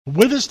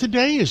With us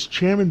today is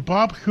Chairman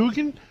Bob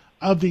Hugin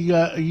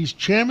he's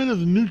chairman of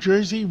the New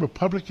Jersey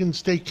Republican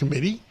State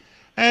Committee,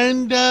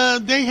 and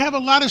they have a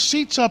lot of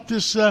seats up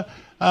this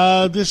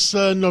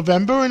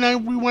November,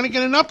 and we want to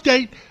get an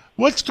update.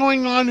 What's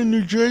going on in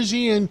New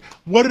Jersey, and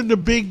what are the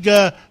big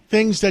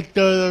things that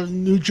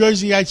New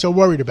Jerseyites are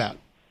worried about?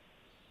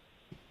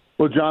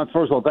 Well, John,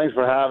 first of all, thanks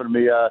for having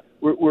me.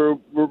 We're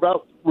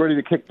about ready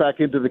to kick back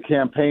into the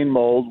campaign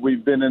mold.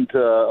 We've been into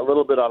a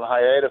little bit on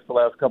hiatus the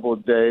last couple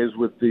of days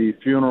with the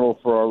funeral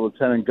for our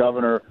lieutenant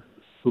governor,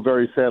 who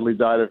very sadly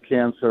died of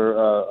cancer,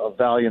 a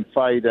valiant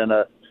fight, and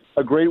a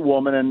great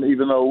woman. And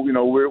even though,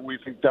 we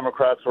think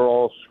Democrats are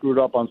all screwed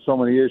up on so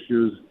many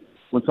issues,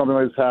 when something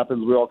like this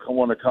happens, we all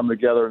want to come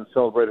together and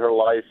celebrate her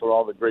life and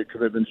all the great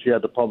commitment she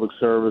had to public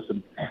service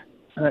and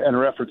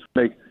her efforts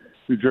to make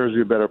New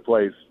Jersey a better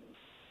place.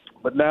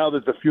 But now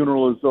that the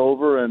funeral is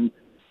over and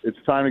it's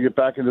time to get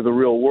back into the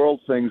real world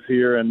things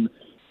here, and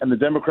the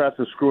Democrats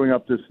are screwing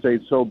up this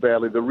state so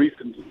badly. The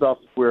recent stuff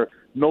where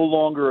no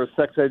longer a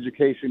sex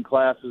education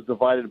class is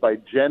divided by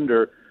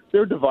gender,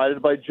 they're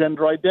divided by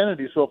gender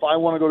identity. So if I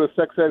want to go to a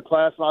sex ed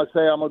class and I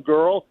say I'm a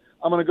girl,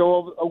 I'm going to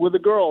go with the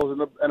girls.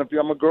 And if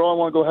I'm a girl, I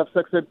want to go have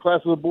sex ed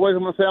class with the boys,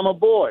 I'm going to say I'm a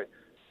boy.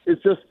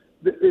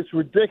 It's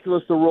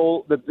ridiculous the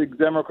role that the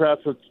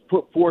Democrats are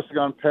forcing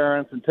on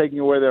parents and taking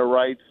away their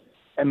rights.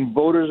 And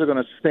voters are going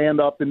to stand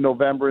up in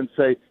November and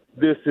say,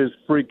 this is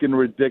freaking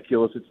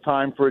ridiculous. It's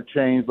time for a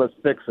change. Let's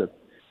fix it.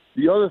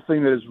 The other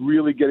thing that is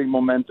really getting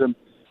momentum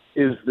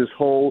is this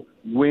whole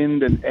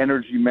wind and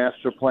energy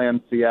master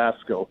plan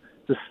fiasco.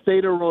 The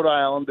state of Rhode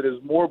Island, that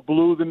is more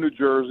blue than New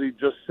Jersey,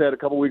 just said a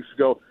couple weeks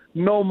ago,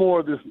 no more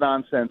of this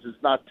nonsense. It's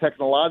not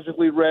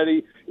technologically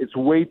ready. It's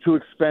way too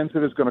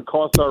expensive. It's going to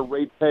cost our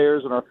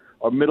ratepayers and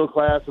our middle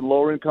class and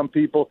lower income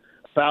people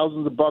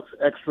thousands of bucks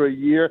extra a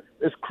year.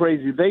 It's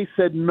crazy. They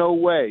said no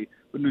way.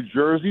 But New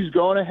Jersey's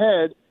going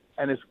ahead,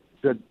 and it's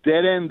the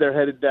dead end they're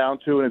headed down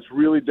to, and it's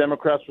really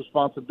Democrats'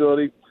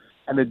 responsibility.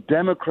 And the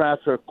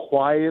Democrats are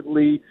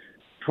quietly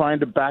trying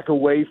to back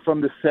away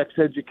from the sex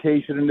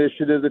education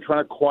initiative. They're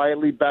trying to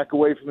quietly back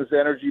away from this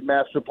energy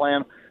master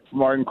plan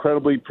from our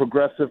incredibly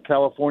progressive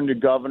California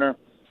governor.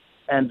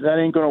 And that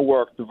ain't going to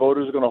work. The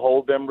voters are going to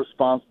hold them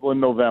responsible in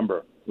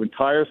November. The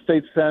entire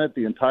state Senate,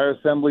 the entire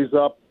Assembly's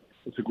up.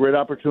 It's a great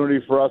opportunity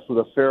for us with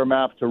a fair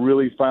map to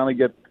really finally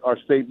get our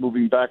state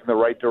moving back in the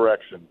right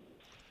direction.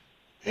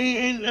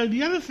 And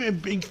the other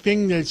big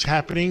thing that's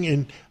happening,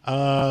 and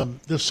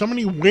there's so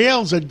many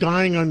whales are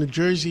dying on the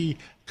Jersey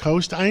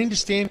coast. I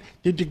understand.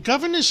 Did the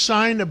governor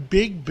sign a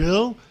big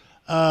bill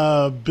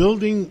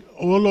building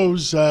all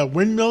those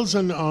windmills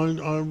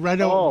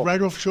right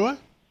offshore?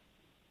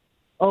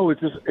 Oh,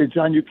 it's just,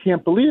 John, you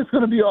can't believe it's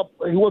going to be up.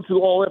 He wants to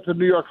go all up to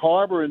New York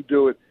Harbor and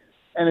do it,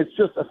 and it's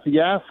just a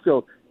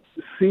fiasco.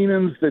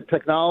 Siemens, the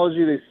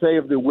technology they say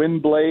of the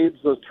wind blades,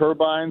 those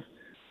turbines,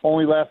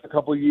 only last a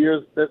couple of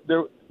years. How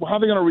are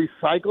they going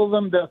to recycle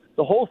them?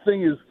 The whole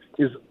thing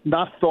is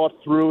not thought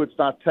through. It's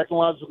not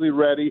technologically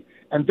ready.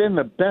 And then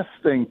the best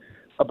thing,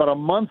 about a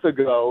month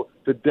ago,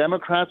 the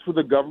Democrats with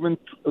the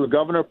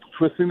governor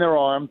twisting their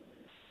arm,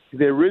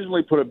 they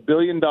originally put $1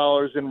 billion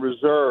in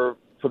reserve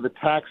for the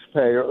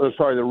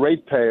the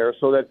ratepayer,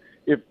 so that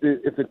if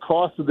the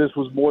cost of this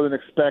was more than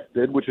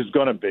expected, which is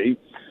going to be,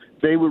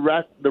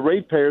 the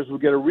ratepayers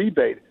would get a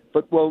rebate.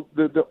 But,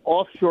 the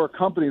offshore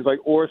companies like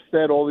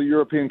Ørsted, all the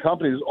European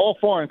companies, all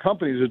foreign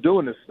companies are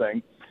doing this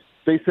thing.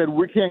 They said,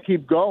 we can't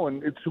keep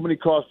going. It's too many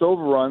cost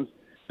overruns.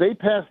 They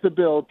passed a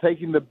bill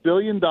taking the $1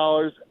 billion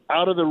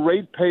out of the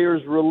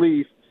ratepayers'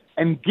 relief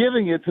and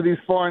giving it to these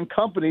foreign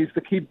companies to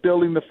keep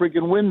building the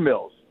freaking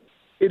windmills.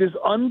 It is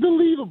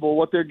unbelievable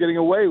what they're getting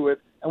away with,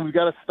 and we've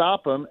got to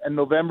stop them, and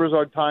November's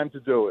our time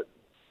to do it.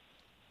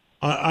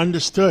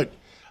 Understood.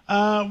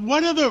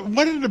 What are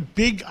the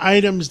big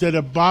items that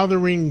are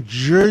bothering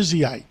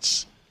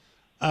Jerseyites?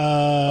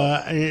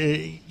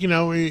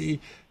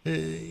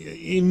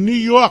 In New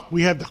York,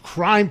 we have the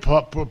crime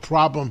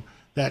problem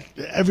that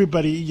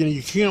everybody,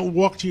 you can't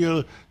walk to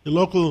your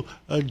local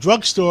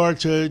drugstore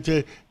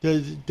to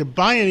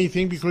buy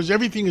anything because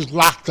everything is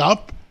locked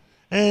up,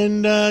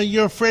 and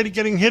you're afraid of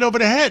getting hit over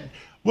the head.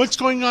 What's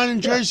going on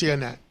in Jersey on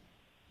that?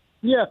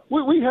 Yeah,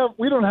 we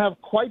don't have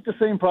quite the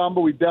same problem,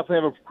 but we definitely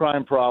have a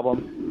crime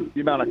problem. The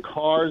amount of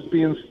cars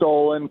being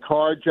stolen,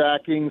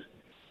 carjackings,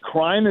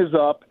 crime is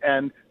up,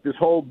 and this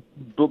whole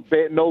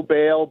no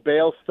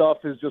bail stuff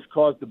has just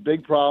caused a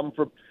big problem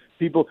for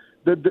people.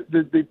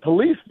 The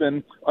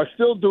policemen are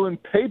still doing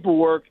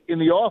paperwork in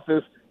the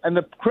office, and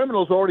the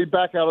criminals are already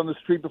back out on the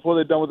street before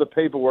they're done with the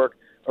paperwork,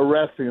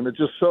 arresting them. It's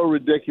just so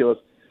ridiculous.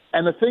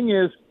 And the thing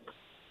is,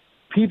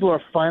 people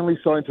are finally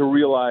starting to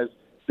realize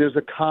there's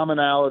a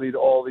commonality to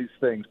all these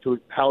things, to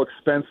how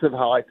expensive,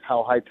 how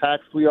high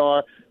taxed we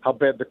are, how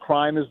bad the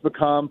crime has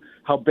become,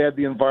 how bad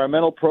the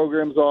environmental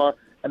programs are,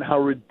 and how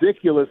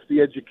ridiculous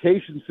the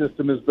education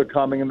system is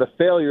becoming and the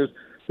failures.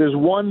 There's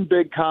one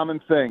big common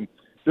thing.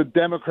 The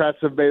Democrats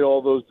have made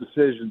all those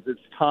decisions. It's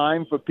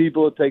time for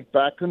people to take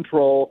back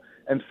control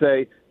and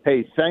say,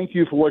 hey, thank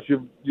you for what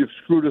you've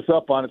screwed us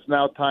up on. It's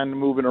now time to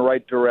move in the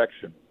right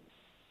direction.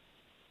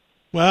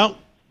 Well,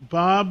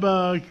 Bob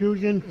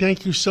Hugin,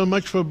 thank you so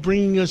much for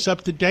bringing us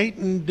up to date,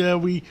 and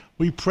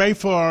we pray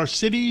for our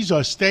cities,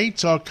 our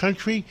states, our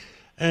country,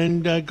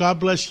 and God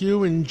bless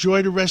you.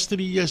 Enjoy the rest of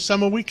the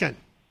summer weekend.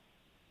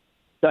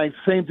 Thanks.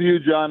 Same to you,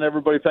 John.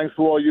 Everybody, thanks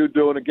for all you're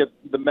doing to get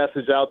the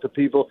message out to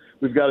people.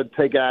 We've got to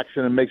take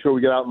action and make sure we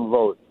get out and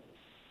vote.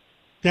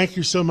 Thank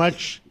you so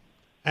much,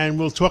 and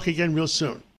we'll talk again real soon.